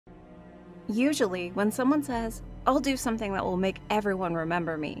Usually, when someone says, "I'll do something that will make everyone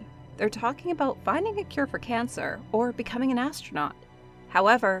remember me," they're talking about finding a cure for cancer or becoming an astronaut.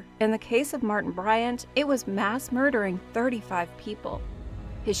 However, in the case of Martin Bryant, it was mass murdering 35 people.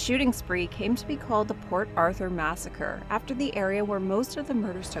 His shooting spree came to be called the Port Arthur Massacre after the area where most of the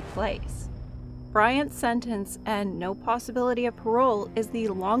murders took place. Bryant's sentence and no possibility of parole is the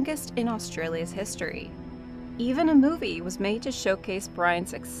longest in Australia's history. Even a movie was made to showcase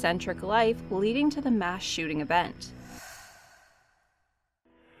Bryant's eccentric life leading to the mass shooting event.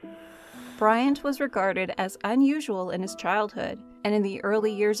 Bryant was regarded as unusual in his childhood, and in the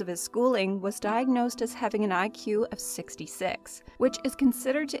early years of his schooling was diagnosed as having an IQ of 66, which is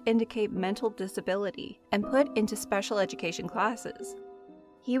considered to indicate mental disability and put into special education classes.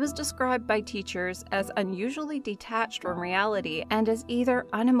 He was described by teachers as unusually detached from reality and as either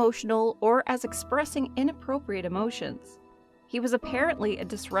unemotional or as expressing inappropriate emotions. He was apparently a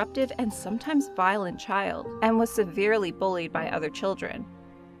disruptive and sometimes violent child and was severely bullied by other children.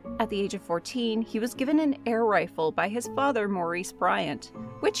 At the age of 14, he was given an air rifle by his father, Maurice Bryant,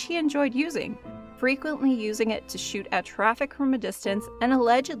 which he enjoyed using, frequently using it to shoot at traffic from a distance and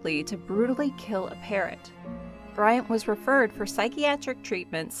allegedly to brutally kill a parrot. Bryant was referred for psychiatric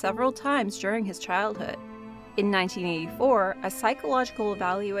treatment several times during his childhood. In 1984, a psychological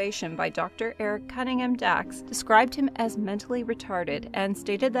evaluation by Dr. Eric Cunningham Dax described him as mentally retarded and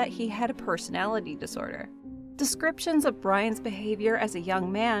stated that he had a personality disorder. Descriptions of Bryant's behavior as a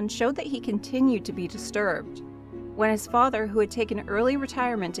young man showed that he continued to be disturbed. When his father, who had taken early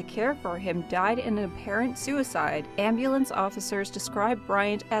retirement to care for him, died in an apparent suicide, ambulance officers described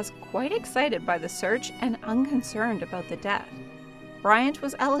Bryant as quite excited by the search and unconcerned about the death. Bryant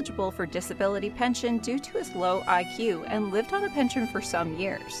was eligible for disability pension due to his low IQ and lived on a pension for some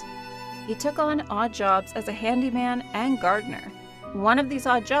years. He took on odd jobs as a handyman and gardener. One of these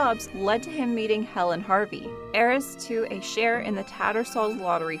odd jobs led to him meeting Helen Harvey, heiress to a share in the Tattersall's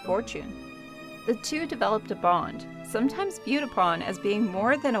lottery fortune. The two developed a bond, sometimes viewed upon as being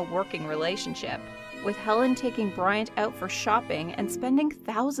more than a working relationship, with Helen taking Bryant out for shopping and spending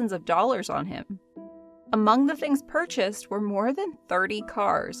thousands of dollars on him. Among the things purchased were more than 30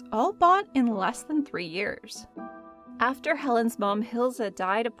 cars, all bought in less than 3 years. After Helen's mom Hilza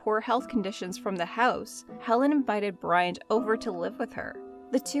died of poor health conditions from the house, Helen invited Bryant over to live with her.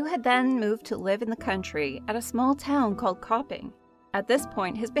 The two had then moved to live in the country at a small town called Copping. At this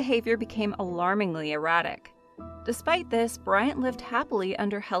point, his behavior became alarmingly erratic. Despite this, Bryant lived happily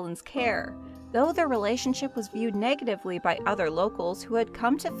under Helen's care, though their relationship was viewed negatively by other locals who had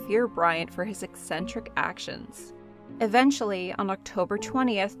come to fear Bryant for his eccentric actions. Eventually, on October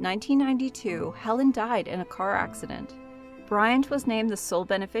 20th, 1992, Helen died in a car accident. Bryant was named the sole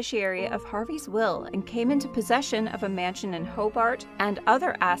beneficiary of Harvey's will and came into possession of a mansion in Hobart and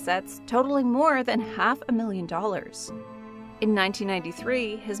other assets totaling more than $500,000. In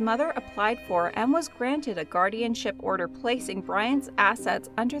 1993, his mother applied for and was granted a guardianship order placing Bryant's assets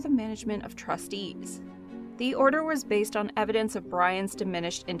under the management of trustees. The order was based on evidence of Bryant's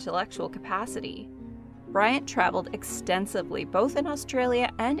diminished intellectual capacity. Bryant traveled extensively both in Australia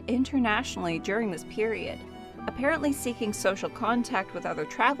and internationally during this period, apparently seeking social contact with other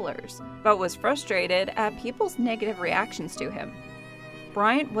travelers, but was frustrated at people's negative reactions to him.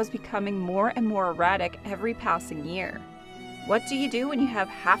 Bryant was becoming more and more erratic every passing year. What do you do when you have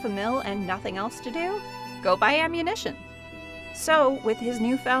 $500,000 and nothing else to do? Go buy ammunition. So, with his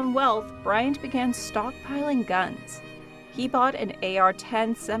newfound wealth, Bryant began stockpiling guns. He bought an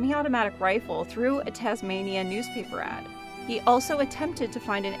AR-10 semi-automatic rifle through a Tasmania newspaper ad. He also attempted to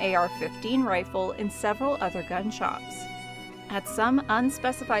find an AR-15 rifle in several other gun shops. At some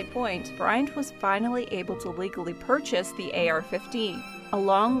unspecified point, Bryant was finally able to legally purchase the AR-15,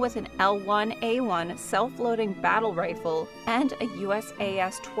 along with an L1A1 self-loading battle rifle and a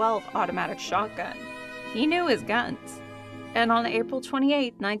USAS-12 automatic shotgun. He knew his guns. And on April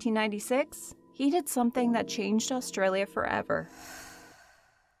 28, 1996, he did something that changed Australia forever.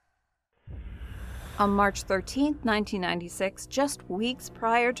 On March 13, 1996, just weeks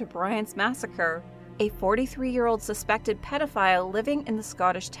prior to Bryant's massacre, a 43-year-old suspected pedophile living in the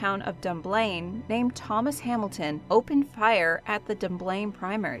Scottish town of Dunblane named Thomas Hamilton opened fire at the Dunblane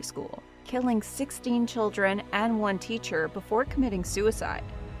Primary School, killing 16 children and one teacher before committing suicide.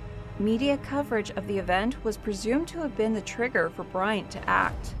 Media coverage of the event was presumed to have been the trigger for Bryant to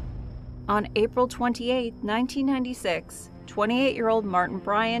act. On April 28, 1996, 28-year-old Martin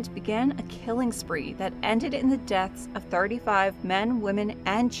Bryant began a killing spree that ended in the deaths of 35 men, women,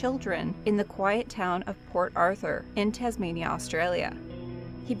 and children in the quiet town of Port Arthur in Tasmania, Australia.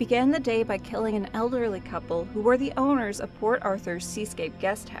 He began the day by killing an elderly couple who were the owners of Port Arthur's Seascape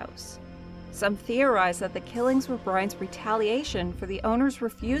Guest House. Some theorize that the killings were Bryant's retaliation for the owners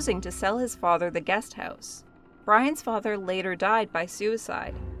refusing to sell his father the guest house. Bryant's father later died by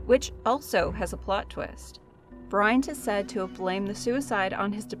suicide, which also has a plot twist. Bryant is said to have blamed the suicide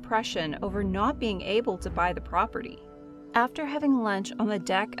on his depression over not being able to buy the property. After having lunch on the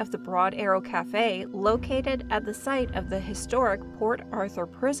deck of the Broad Arrow Cafe, located at the site of the historic Port Arthur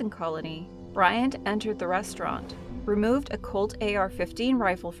prison colony, Bryant entered the restaurant, removed a Colt AR-15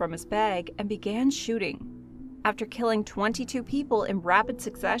 rifle from his bag, and began shooting. After killing 22 people in rapid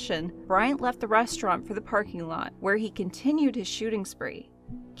succession, Bryant left the restaurant for the parking lot, where he continued his shooting spree,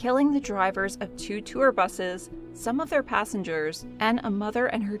 killing the drivers of 2 tour buses, some of their passengers, and a mother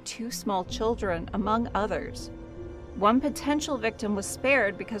and her 2 small children, among others. One potential victim was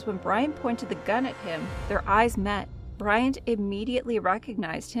spared because when Bryant pointed the gun at him, their eyes met. Bryant immediately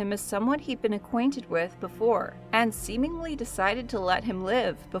recognized him as someone he'd been acquainted with before, and seemingly decided to let him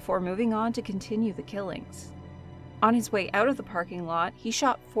live before moving on to continue the killings. On his way out of the parking lot, he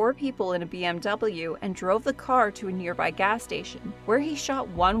shot 4 people in a BMW and drove the car to a nearby gas station, where he shot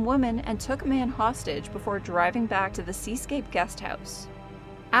 1 woman and took a man hostage before driving back to the Seascape guest house.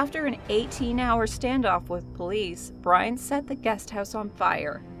 After an 18-hour standoff with police, Bryant set the guest house on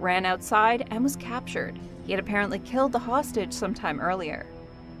fire, ran outside, and was captured. He had apparently killed the hostage sometime earlier.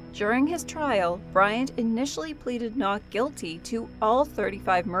 During his trial, Bryant initially pleaded not guilty to all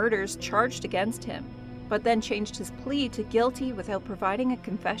 35 murders charged against him, but then changed his plea to guilty without providing a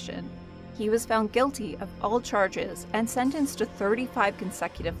confession. He was found guilty of all charges and sentenced to 35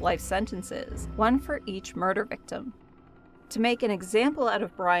 consecutive life sentences, 1 for each murder victim. To make an example out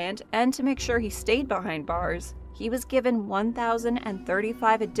of Bryant and to make sure he stayed behind bars, he was given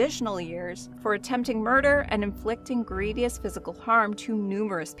 1,035 additional years for attempting murder and inflicting grievous physical harm to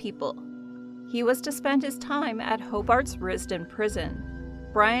numerous people. He was to spend his time at Hobart's Risdon prison.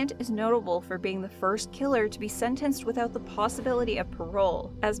 Bryant is notable for being the first killer to be sentenced without the possibility of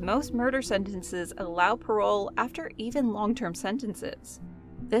parole, as most murder sentences allow parole after even long-term sentences.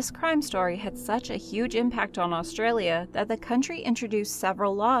 This crime story had such a huge impact on Australia that the country introduced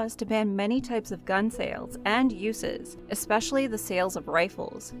several laws to ban many types of gun sales and uses, especially the sales of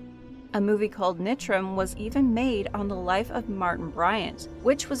rifles. A movie called Nitram was even made on the life of Martin Bryant,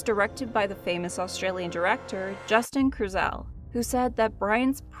 which was directed by the famous Australian director Justin Kurzel, who said that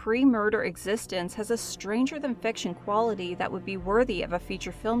Bryant's pre-murder existence has a stranger-than-fiction quality that would be worthy of a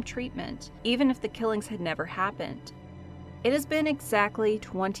feature film treatment, even if the killings had never happened. It has been exactly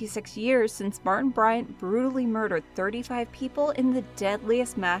 26 years since Martin Bryant brutally murdered 35 people in the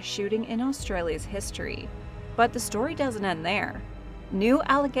deadliest mass shooting in Australia's history. But the story doesn't end there. New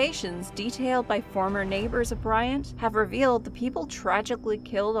allegations detailed by former neighbors of Bryant have revealed the people tragically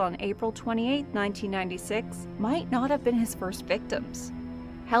killed on April 28, 1996 might not have been his first victims.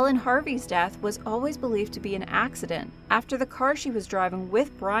 Helen Harvey's death was always believed to be an accident after the car she was driving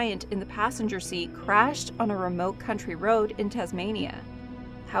with Bryant in the passenger seat crashed on a remote country road in Tasmania.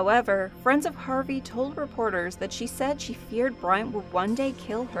 However, friends of Harvey told reporters that she said she feared Bryant would one day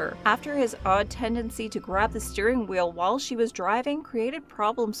kill her after his odd tendency to grab the steering wheel while she was driving created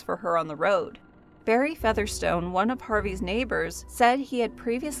problems for her on the road. Barry Featherstone, one of Harvey's neighbors, said he had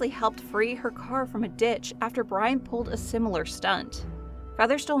previously helped free her car from a ditch after Bryant pulled a similar stunt.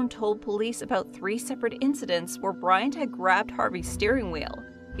 Featherstone told police about 3 separate incidents where Bryant had grabbed Harvey's steering wheel.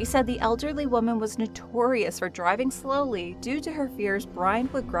 He said the elderly woman was notorious for driving slowly due to her fears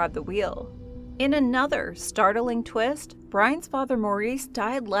Bryant would grab the wheel. In another startling twist, Bryant's father Maurice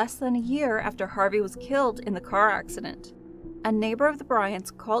died less than a year after Harvey was killed in the car accident. A neighbor of the Bryants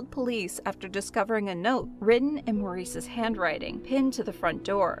called police after discovering a note written in Maurice's handwriting pinned to the front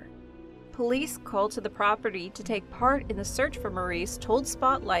door. Police called to the property to take part in the search for Maurice told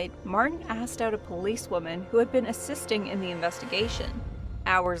Spotlight Martin asked out a policewoman who had been assisting in the investigation.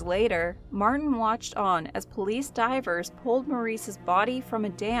 Hours later, Martin watched on as police divers pulled Maurice's body from a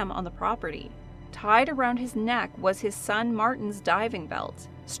dam on the property. Tied around his neck was his son Martin's diving belt,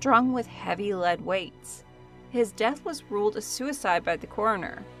 strung with heavy lead weights. His death was ruled a suicide by the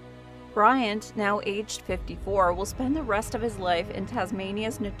coroner. Bryant, now aged 54, will spend the rest of his life in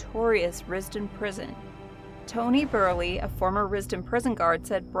Tasmania's notorious Risdon prison. Tony Burley, a former Risdon prison guard,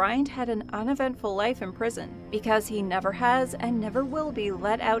 said Bryant had an uneventful life in prison because he never has and never will be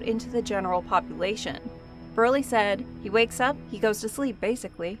let out into the general population. Burley said, "He wakes up, he goes to sleep,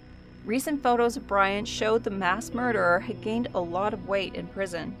 basically." Recent photos of Bryant showed the mass murderer had gained a lot of weight in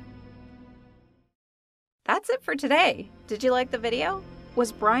prison. That's it for today. Did you like the video?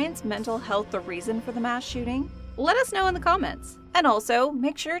 Was Bryant's mental health the reason for the mass shooting? Let us know in the comments. And also,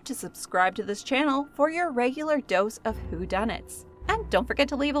 make sure to subscribe to this channel for your regular dose of whodunits. And don't forget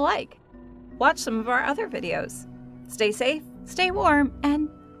to leave a like. watch some of our other videos. Stay safe, stay warm, and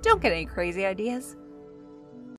don't get any crazy ideas.